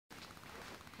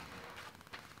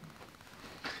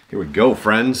Here we go,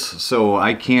 friends. So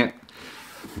I can't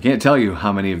tell you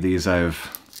how many of these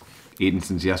I've eaten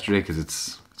since yesterday because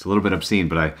it's a little bit obscene,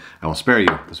 but I will spare you.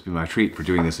 This will be my treat for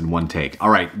doing this in one take. All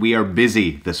right, we are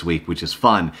busy this week, which is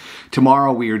fun.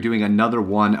 Tomorrow we are doing another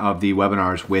one of the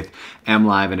webinars with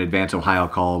MLive in Advance Ohio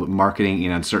called Marketing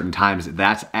in Uncertain Times.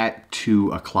 That's at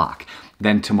 2 o'clock.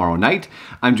 Then tomorrow night,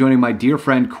 I'm joining my dear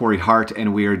friend Corey Hart,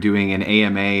 and we are doing an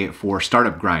AMA for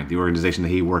Startup Grind, the organization that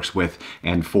he works with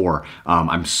and for.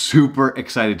 I'm super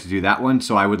excited to do that one,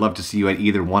 so I would love to see you at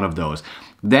either one of those.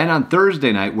 Then on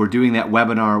Thursday night, we're doing that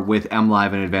webinar with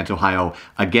MLive in Advance Ohio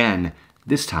again,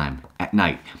 this time at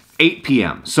night. 8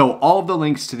 p.m. So all of the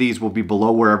links to these will be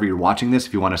below wherever you're watching this.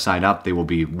 If you want to sign up, they will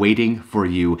be waiting for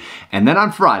you. And then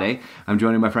on Friday, I'm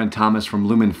joining my friend Thomas from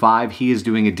Lumen 5. He is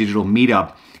doing a digital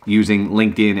meetup using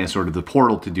LinkedIn as sort of the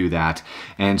portal to do that.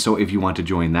 And so if you want to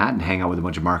join that and hang out with a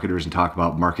bunch of marketers and talk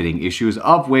about marketing issues,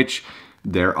 of which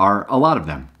there are a lot of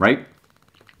them, right?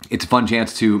 It's a fun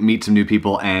chance to meet some new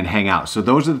people and hang out. So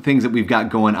those are the things that we've got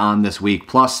going on this week.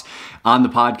 Plus, on the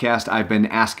podcast, I've been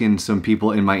asking some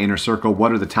people in my inner circle,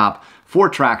 what are the top 4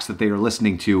 tracks that they are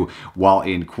listening to while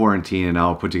in quarantine? And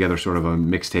I'll put together sort of a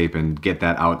mixtape and get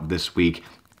that out this week.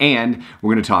 And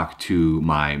we're going to talk to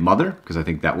my mother, because I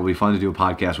think that will be fun to do a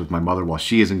podcast with my mother while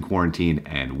she is in quarantine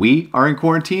and we are in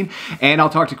quarantine. And I'll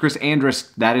talk to Chris Andrus,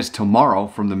 that is tomorrow,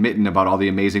 from The Mitten about all the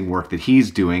amazing work that he's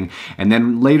doing. And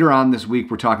then later on this week,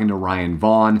 we're talking to Ryan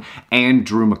Vaughn and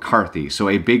Drew McCarthy. So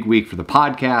a big week for the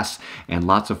podcast and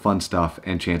lots of fun stuff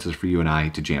and chances for you and I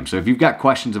to jam. So if you've got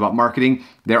questions about marketing,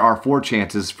 there are 4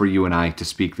 chances for you and I to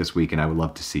speak this week, and I would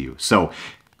love to see you. So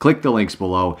click the links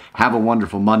below. Have a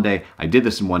wonderful Monday. I did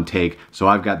this in one take, so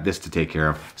I've got this to take care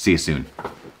of. See you soon.